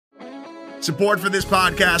Support for this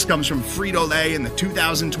podcast comes from Frito-Lay and the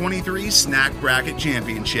 2023 Snack Bracket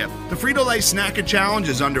Championship. The Frito-Lay Snack Challenge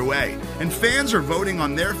is underway, and fans are voting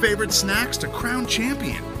on their favorite snacks to crown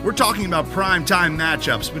champion. We're talking about prime-time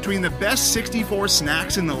matchups between the best 64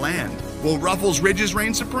 snacks in the land. Will Ruffles Ridges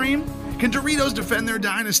reign supreme? Can Doritos defend their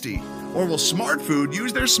dynasty? Or will Smart Food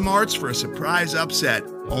use their smarts for a surprise upset?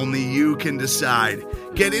 Only you can decide.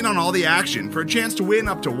 Get in on all the action for a chance to win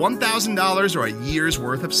up to $1,000 or a year's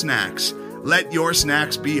worth of snacks. Let your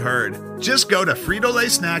snacks be heard. Just go to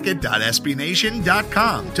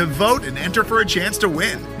fritolaysnacket.sbnation.com to vote and enter for a chance to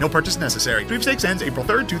win. No purchase necessary. Sweepstakes ends April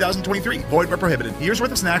 3rd, 2023. Void where prohibited. Year's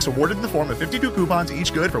worth of snacks awarded in the form of 52 coupons,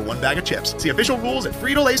 each good for one bag of chips. See official rules at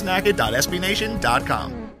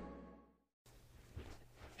fritolaysnacket.sbnation.com.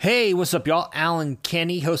 Hey, what's up, y'all? Allen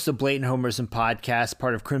Kenney, host of Blatant Homerism podcast,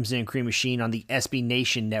 part of Crimson and Cream Machine on the SB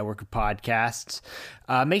Nation network of podcasts.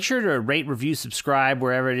 Make sure to rate, review, subscribe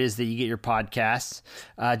wherever it is that you get your podcasts.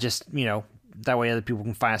 That way other people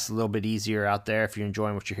can find us a little bit easier out there if you're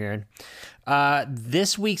enjoying what you're hearing.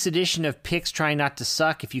 This week's edition of Picks Try Not to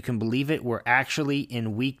Suck, if you can believe it, we're actually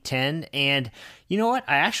in week 10. And you know what?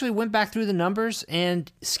 I actually went back through the numbers,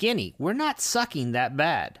 and Skinny, we're not sucking that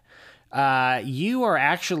bad. You are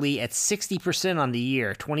actually at 60% on the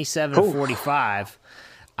year, 27 of 45.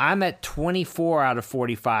 I'm at 24 out of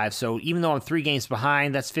 45. So even though I'm 3 games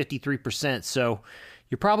behind, that's 53%. So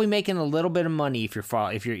you're probably making a little bit of money if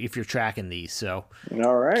you're tracking these. So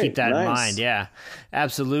all right, keep that in mind. Yeah,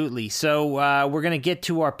 absolutely. So we're gonna get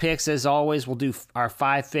to our picks as always. We'll do our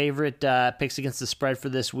 5 favorite picks against the spread for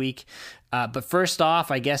this week. But first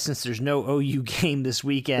off, I guess since there's no OU game this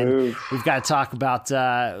weekend, we've got to talk about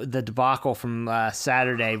the debacle from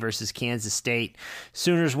Saturday versus Kansas State.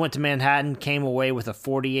 Sooners went to Manhattan, came away with a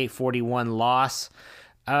 48-41 loss.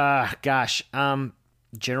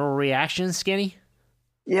 General reaction, Skinny?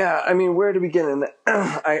 Yeah, I mean, where to begin? And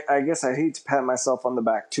I guess I hate to pat myself on the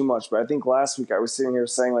back too much, but I think last week I was sitting here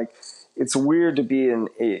saying, like, it's weird to be in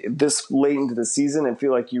this late into the season and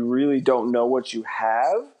feel like you really don't know what you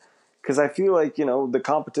have. Because I feel like, the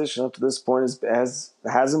competition up to this point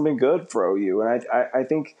hasn't been good for OU. And I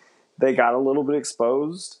think they got a little bit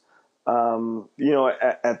exposed.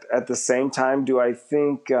 At the same time, do I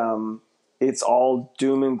think it's all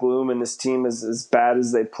doom and gloom and this team is as bad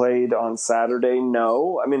as they played on Saturday?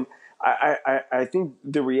 No. I mean, I think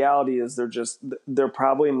the reality is they're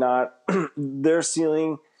probably not – their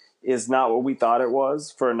ceiling is not what we thought it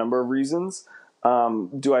was for a number of reasons.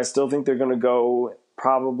 Do I still think they're going to go –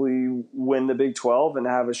 probably win the Big 12 and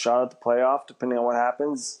have a shot at the playoff, depending on what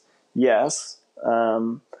happens? Yes.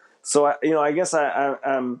 So I guess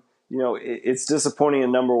I'm it's disappointing in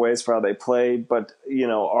a number of ways for how they played, but is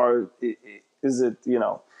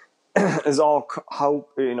all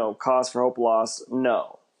hope, cause for hope lost?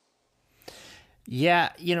 No. Yeah.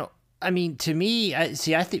 I mean, to me, I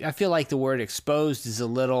feel like the word exposed is a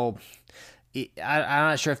little, I'm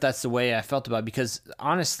not sure if that's the way I felt about it, because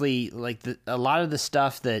honestly, like a lot of the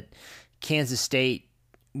stuff that Kansas State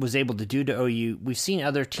was able to do to OU, we've seen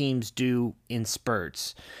other teams do in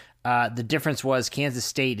spurts. The difference was Kansas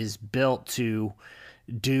State is built to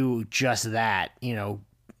do just that,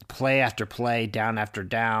 play after play, down after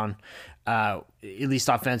down, at least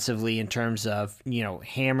offensively in terms of,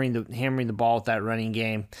 hammering the ball with that running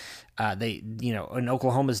game. And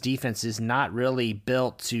Oklahoma's defense is not really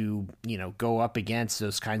built to, go up against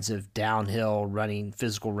those kinds of downhill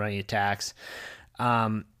physical running attacks.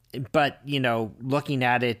 But, looking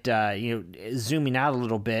at it, zooming out a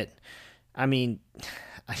little bit, I mean,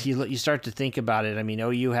 you start to think about it. I mean,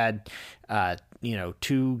 OU had,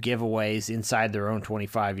 2 giveaways inside their own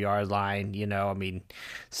 25-yard line. You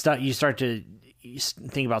start to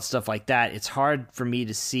think about stuff like that. It's hard for me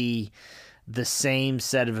to see the same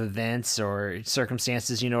set of events or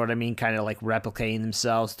circumstances, you know what I mean, kind of like replicating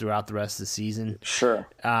themselves throughout the rest of the season. Sure.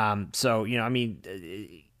 I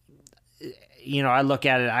look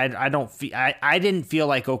at it, I didn't feel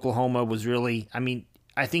like Oklahoma was really,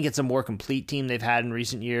 I think it's a more complete team they've had in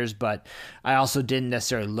recent years, but I also didn't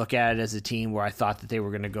necessarily look at it as a team where I thought that they were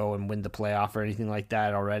going to go and win the playoff or anything like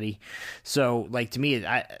that already. So, to me,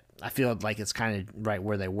 I feel like it's kind of right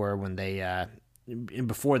where they were when they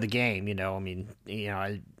before the game.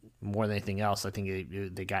 More than anything else, I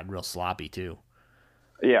think they got real sloppy too.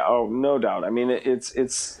 Yeah. Oh, no doubt. I mean, it's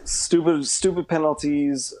stupid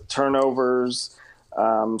penalties, turnovers.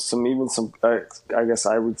 Some I guess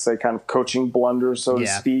I would say kind of coaching blunders, so to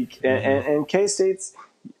speak. And K-State's,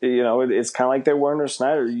 it's kind of like they were under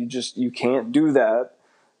Snyder. You can't do that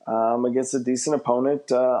against a decent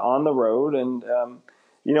opponent on the road. And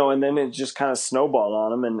and then it just kind of snowballed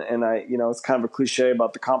on them. And I, it's kind of a cliche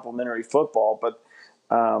about the complementary football, but,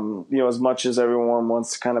 as much as everyone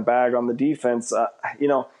wants to kind of bag on the defense,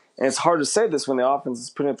 and it's hard to say this when the offense is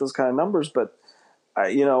putting up those kind of numbers, but,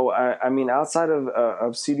 outside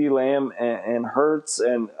of CeeDee Lamb and Hurts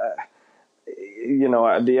and,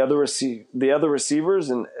 the other receivers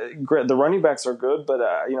and the running backs are good, but,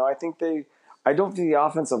 I don't think the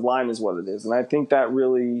offensive line is what it is. And I think that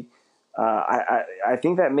really, I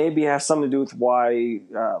think that maybe has something to do with why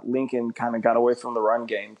Lincoln kind of got away from the run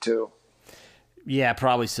game too. Yeah,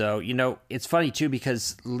 probably so. It's funny too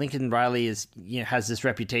because Lincoln Riley has this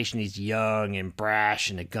reputation. He's young and brash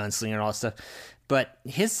and a gunslinger and all that stuff. But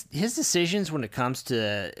his decisions when it comes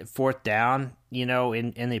to fourth down, in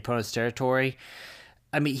the opponent's territory,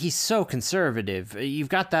 I mean, he's so conservative. You've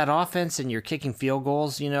got that offense and you're kicking field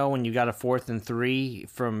goals, when you got a 4th and 3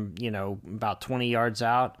 from, about 20 yards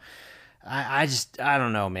out. I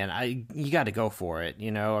don't know, man. You got to go for it,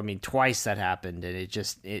 twice that happened and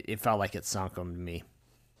it felt like it sunk him to me.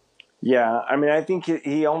 Yeah, I think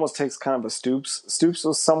he almost takes kind of a Stoops. Stoops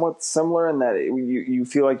was somewhat similar in that you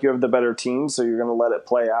feel like you have the better team, so you're going to let it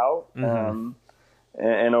play out, and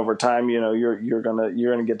over time, you're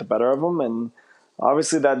gonna get the better of them. And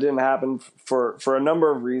obviously, that didn't happen for a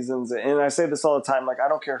number of reasons. And I say this all the time, like I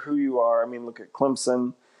don't care who you are. Look at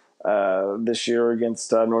Clemson this year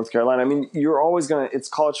against North Carolina. You're always it's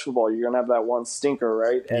college football. You're gonna have that one stinker,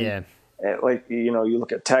 right? And, yeah. You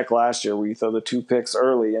look at Tech last year where you throw the 2 picks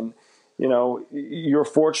early and. You're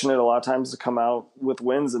fortunate a lot of times to come out with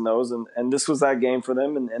wins in those, and this was that game for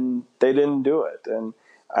them, and they didn't do it. And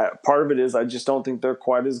part of it is I just don't think they're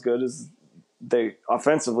quite as good as they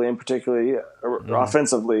offensively, and particularly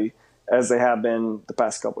offensively, as they have been the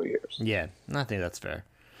past couple of years. Yeah, I think that's fair.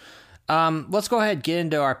 Let's go ahead and get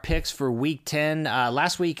into our picks for Week 10.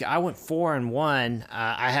 Last week I went 4-1.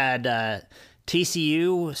 I had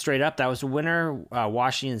TCU straight up, that was a winner.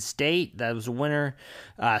 Washington State, that was a winner.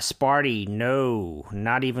 Sparty, no,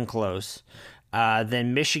 not even close.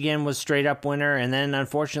 Then Michigan was straight up winner, and then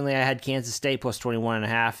unfortunately I had Kansas State plus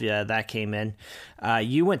 21.5. Yeah, that came in.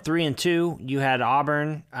 You went 3-2. You had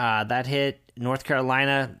Auburn, that hit. North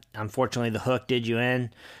Carolina, unfortunately the hook did you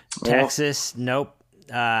in. Texas, nope.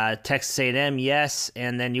 Texas A&M, yes,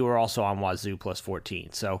 and then you were also on Wazoo plus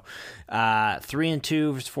 14. So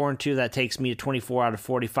 3-2 versus 4-2, that takes me to 24 out of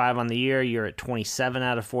 45 on the year. You're at 27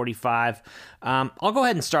 out of 45. I'll go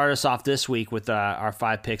ahead and start us off this week with our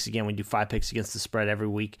 5 picks. Again, we do 5 picks against the spread every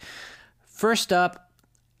week. First up,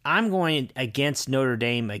 I'm going against Notre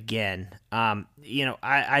Dame again. I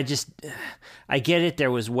get it.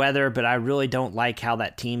 There was weather, but I really don't like how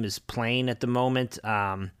that team is playing at the moment.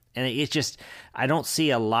 And it's just, I don't see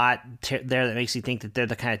a lot there that makes you think that they're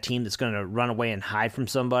the kind of team that's going to run away and hide from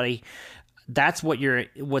somebody. That's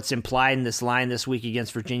what's implied in this line this week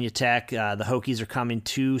against Virginia Tech. The Hokies are coming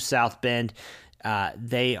to South Bend.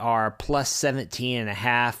 They are plus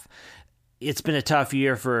 17.5. It's been a tough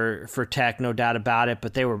year for Tech, no doubt about it,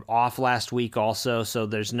 but they were off last week also, so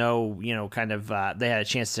there's no, they had a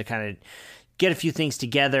chance to kind of get a few things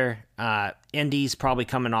together. Indy's probably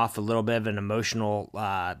coming off a little bit of an emotional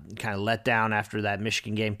kind of letdown after that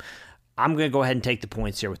Michigan game. I'm going to go ahead and take the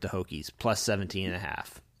points here with the Hokies, plus 17.5.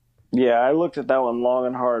 Yeah, I looked at that one long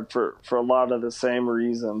and hard for a lot of the same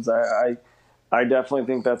reasons. I definitely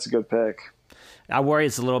think that's a good pick. I worry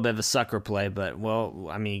it's a little bit of a sucker play, but,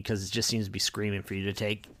 because it just seems to be screaming for you to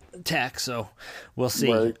take Tech, so we'll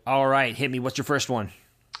see. Right. All right, hit me. What's your first one?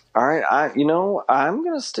 All right, I'm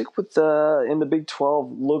going to stick with in the Big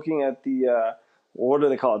 12, looking at the, what do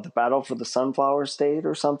they call it, the Battle for the Sunflower State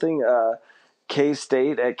or something,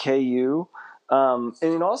 K-State at KU.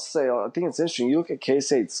 And also say, I think it's interesting, you look at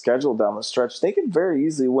K-State's schedule down the stretch, they could very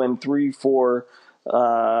easily win 3-4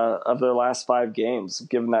 of their last 5 games,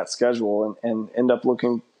 given that schedule, and end up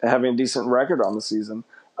having a decent record on the season.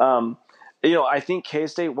 I think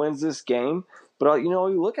K-State wins this game, but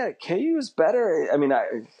you look at it, KU is better.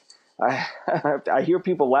 I hear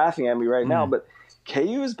people laughing at me right now, but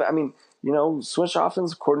KU is, switch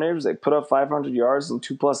offensive coordinators, they put up 500 yards in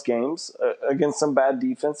 2+ games against some bad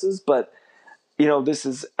defenses, but this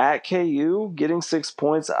is at KU getting 6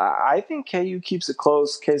 points. I think KU keeps it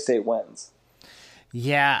close. K-State wins.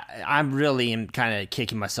 Yeah, I'm really kind of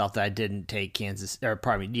kicking myself that I didn't take Kansas,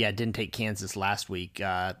 didn't take Kansas last week.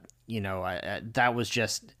 That was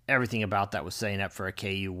just everything about that was setting up for a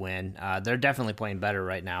KU win. They're definitely playing better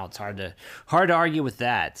right now. It's hard to argue with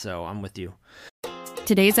that. So I'm with you.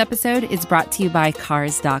 Today's episode is brought to you by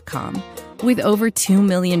Cars.com. With over 2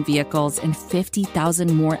 million vehicles and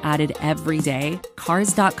 50,000 more added every day,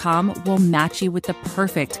 Cars.com will match you with the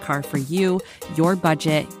perfect car for you, your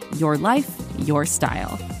budget, your life, your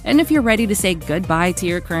style. And if you're ready to say goodbye to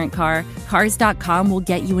your current car, Cars.com will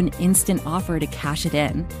get you an instant offer to cash it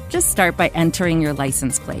in. Just start by entering your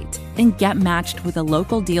license plate and get matched with a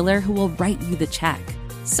local dealer who will write you the check.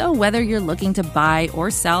 So whether you're looking to buy or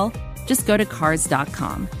sell, just go to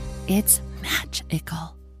Cars.com. It's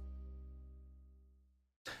magical.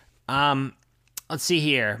 Let's see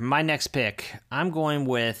here. My next pick, I'm going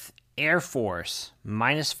with Air Force,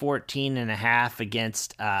 minus 14.5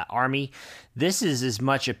 against Army. This is as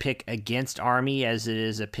much a pick against Army as it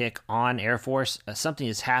is a pick on Air Force. Something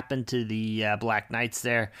has happened to the Black Knights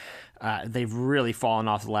there. They've really fallen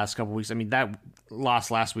off the last couple weeks. I mean, that loss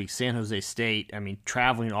last week, San Jose State, I mean,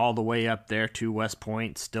 traveling all the way up there to West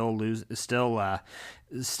Point, still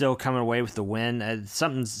coming away with the win.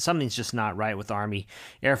 Something's just not right with Army.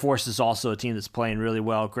 Air Force is also a team that's playing really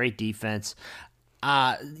well, great defense.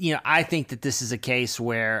 I think that this is a case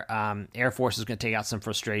where Air Force is going to take out some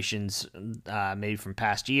frustrations, maybe from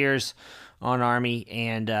past years on Army,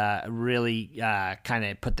 and really kind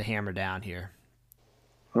of put the hammer down here.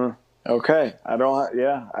 Okay.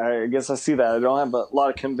 I guess I see that. I don't have a lot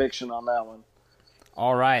of conviction on that one.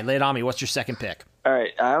 All right, lay it on me. What's your second pick? All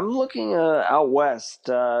right, I'm looking out west.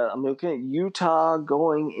 I'm looking at Utah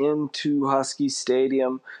going into Husky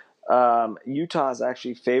Stadium. Utah is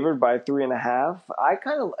actually favored by 3.5. I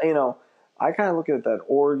kind of look at that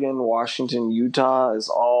Oregon, Washington, Utah is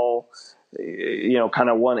all, kind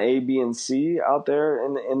of 1A, B, and C out there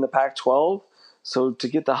in the Pac-12. So to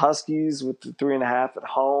get the Huskies with the 3.5 at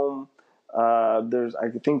home,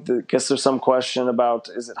 guess there's some question about,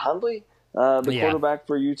 is it Hundley? Quarterback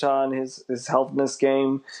for Utah and his health in this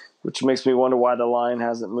game, which makes me wonder why the line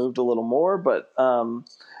hasn't moved a little more. But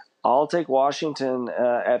I'll take Washington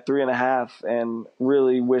at 3.5 and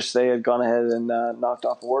really wish they had gone ahead and knocked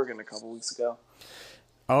off Oregon a couple weeks ago.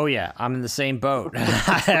 Oh, yeah, I'm in the same boat.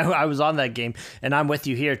 I was on that game, and I'm with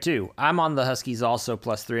you here, too. I'm on the Huskies also,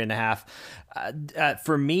 plus 3.5.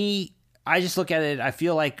 For me, I just look at it, I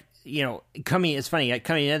feel like, coming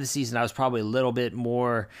into the season, I was probably a little bit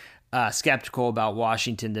more skeptical about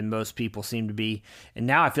Washington than most people seem to be. And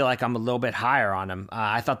now I feel like I'm a little bit higher on them.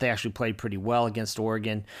 I thought they actually played pretty well against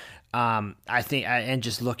Oregon. I think, and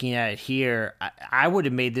just looking at it here, I would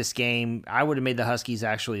have made the Huskies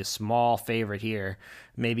actually a small favorite here.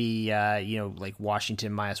 Maybe, like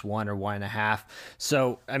Washington -1 or 1.5.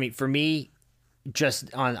 So, I mean, for me,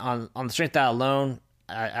 just on the strength of that alone,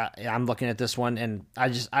 I'm looking at this one, and I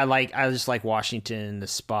just like Washington in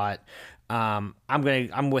this spot. I'm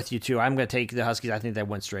with you too. I'm gonna take the Huskies. I think they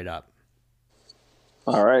went straight up.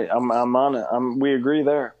 All right, I'm on it. We agree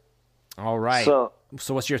there. All right. So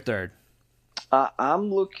what's your third?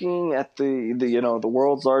 I'm looking at the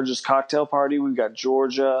world's largest cocktail party. We've got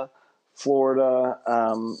Georgia, Florida.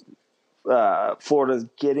 Florida's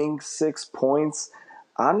getting 6 points.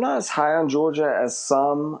 I'm not as high on Georgia as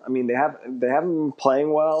some. I mean, they haven't been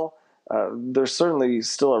playing well. They're certainly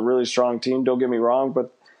still a really strong team. Don't get me wrong,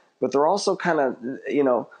 but they're also kind of,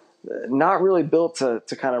 not really built to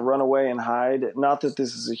kind of run away and hide. Not that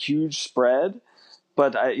this is a huge spread,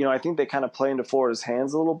 but I think they kind of play into Florida's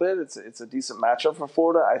hands a little bit. It's a decent matchup for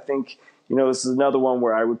Florida. I think, this is another one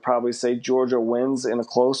where I would probably say Georgia wins in a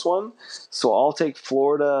close one. So I'll take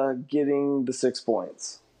Florida getting the 6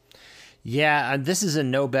 points. Yeah, this is a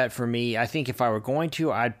no bet for me. I think if I were going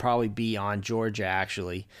to, I'd probably be on Georgia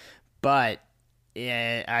actually, but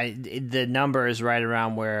the number is right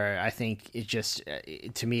around where I think it just,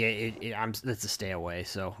 to me, it's a stay away.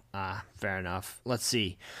 So fair enough. Let's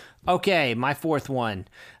see. Okay, my fourth one,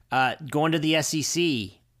 going to the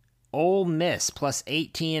SEC, Ole Miss plus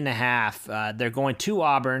 18.5. They're going to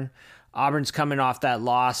Auburn. Auburn's coming off that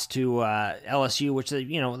loss to LSU, which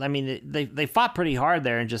they fought pretty hard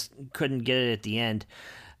there and just couldn't get it at the end.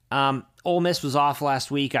 Ole Miss was off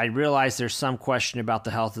last week. I realize there's some question about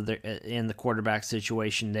the health of the quarterback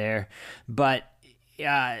situation there, but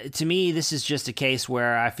to me, this is just a case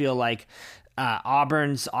where I feel like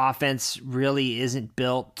Auburn's offense really isn't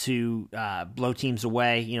built to blow teams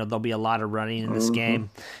away. There'll be a lot of running in this game.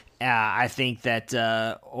 I think that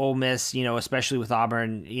Ole Miss, especially with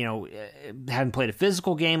Auburn, having played a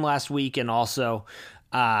physical game last week, and also,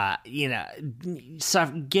 probably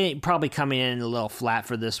coming in a little flat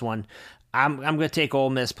for this one. I'm going to take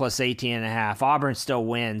Ole Miss plus 18.5. Auburn still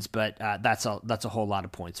wins, but that's a whole lot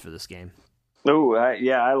of points for this game. Oh,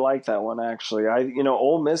 I like that one actually.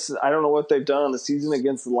 Ole Miss, I don't know what they've done on the season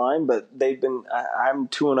against the line, but I'm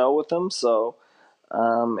 2-0 with them, so.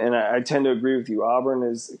 And I tend to agree with you. Auburn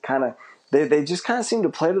is kind of they just kind of seem to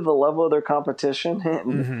play to the level of their competition.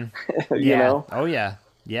 And, you know? Oh, yeah.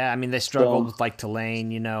 Yeah, I mean, they struggled with, like,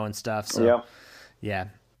 Tulane, and stuff. So, yeah.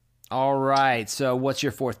 All right, so what's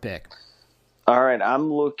your fourth pick? All right,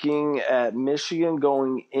 I'm looking at Michigan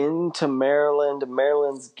going into Maryland.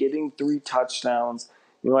 Maryland's getting 3 touchdowns.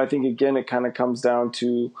 I think, again, it kind of comes down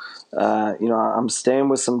to, I'm staying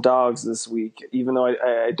with some dogs this week, even though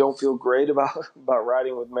I don't feel great about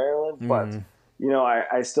riding with Maryland. But,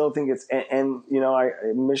 I still think it's – and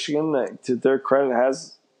Michigan, to their credit,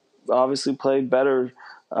 has obviously played better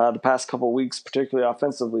the past couple of weeks, particularly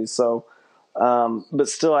offensively. So, but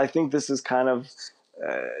still, I think this is kind of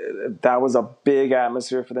that was a big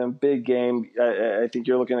atmosphere for them, big game. I think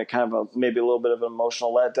you're looking at kind of maybe a little bit of an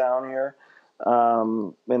emotional letdown here,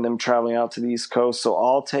 and them traveling out to the East Coast. So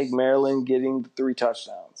I'll take Maryland getting 3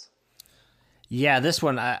 touchdowns. Yeah, this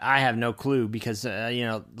one I have no clue because,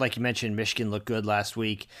 like you mentioned, Michigan looked good last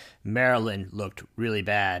week. Maryland looked really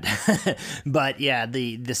bad. But, yeah,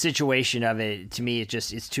 the situation of it, to me,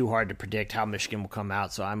 it's too hard to predict how Michigan will come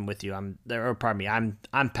out. So I'm with you. I'm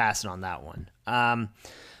passing on that one.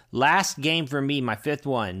 Last game for me, my 5th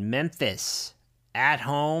one, Memphis at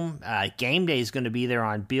home. Game day is going to be there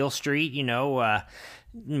on Beale Street,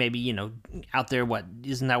 maybe, out there,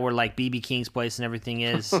 isn't that where like BB King's place and everything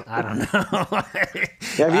is? I don't know.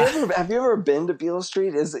 Have you ever been to Beale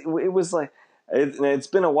Street? It was like, it's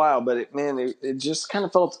been a while, but it just kind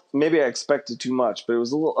of felt, maybe I expected too much, but it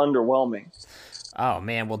was a little underwhelming. Oh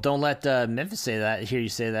man, well don't let Memphis hear you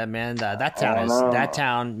say that, man. That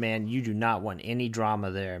town, man, you do not want any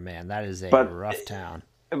drama there, man. That is a rough town.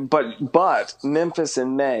 But Memphis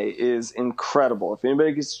in May is incredible. If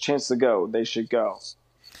anybody gets a chance to go, they should go.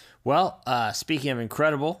 Well, speaking of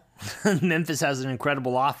incredible, Memphis has an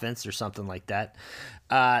incredible offense or something like that.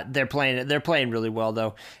 They're playing really well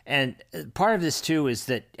though, and part of this too is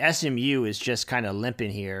that SMU is just kind of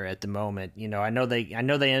limping here at the moment. I know they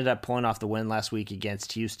ended up pulling off the win last week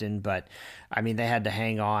against Houston, but I mean they had to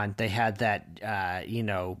hang on. They had that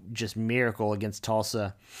just miracle against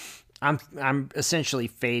Tulsa. I'm essentially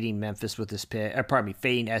fading Memphis with this pick.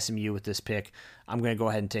 Fading SMU with this pick. I'm going to go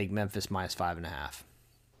ahead and take Memphis -5.5.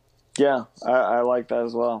 Yeah, I like that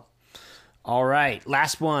as well. All right,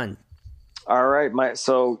 last one. All right,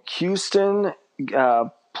 so Houston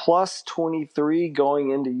 +23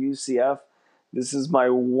 going into UCF. This is my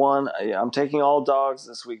one. I'm taking all dogs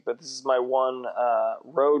this week, but this is my one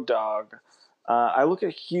road dog. I look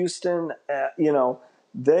at Houston. I know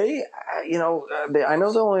they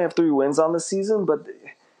only have 3 wins on the season, but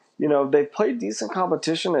they played decent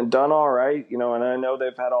competition and done all right. And I know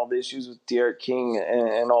they've had all the issues with Derek King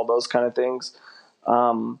and all those kind of things.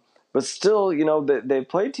 But still, they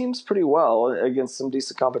play teams pretty well against some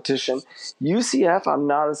decent competition. UCF, I'm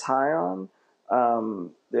not as high on.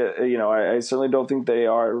 I certainly don't think they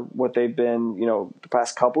are what they've been, the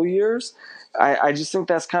past couple years. I just think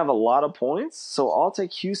that's kind of a lot of points. So I'll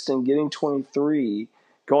take Houston getting 23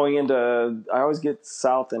 going into. I always get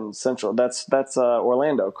South and Central. That's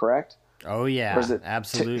Orlando, correct? Oh yeah,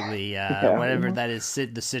 absolutely. Whatever that is,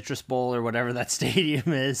 the Citrus Bowl or whatever that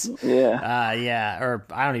stadium is. Yeah. Or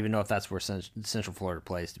I don't even know if that's where Central Florida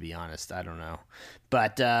plays. To be honest, I don't know.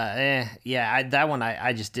 But that one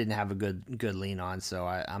I just didn't have a good lean on, so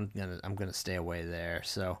I'm gonna stay away there.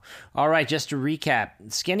 So all right, just to recap,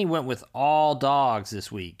 Skinny went with all dogs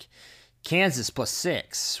this week. Kansas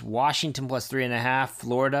 +6, Washington +3.5,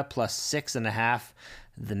 Florida +6.5.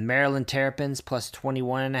 The Maryland Terrapins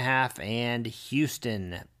 +21.5, and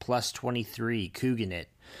Houston +23. Cougan it.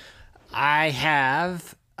 I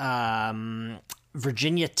have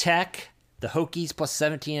Virginia Tech, the Hokies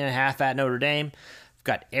 +17.5 at Notre Dame. I've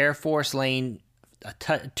got Air Force laying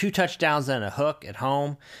 2 touchdowns and a hook at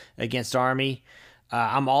home against Army.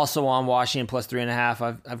 I'm also on Washington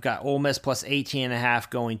 +3.5. I've got Ole Miss +18.5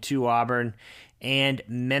 going to Auburn, and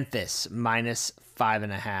Memphis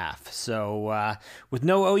 -5.5. So with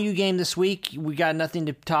no OU game this week, we got nothing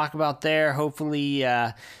to talk about there. Hopefully,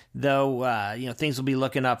 things will be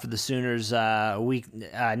looking up for the Sooners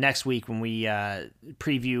next week when we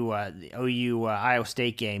preview the OU Iowa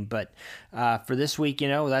State game. But for this week,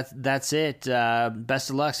 that's it. Best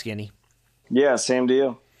of luck, Skinny. Yeah, same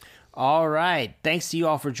deal. All right. Thanks to you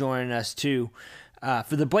all for joining us too.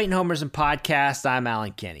 For the Blatant Homerism podcast, I'm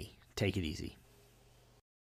Allen Kenney. Take it easy.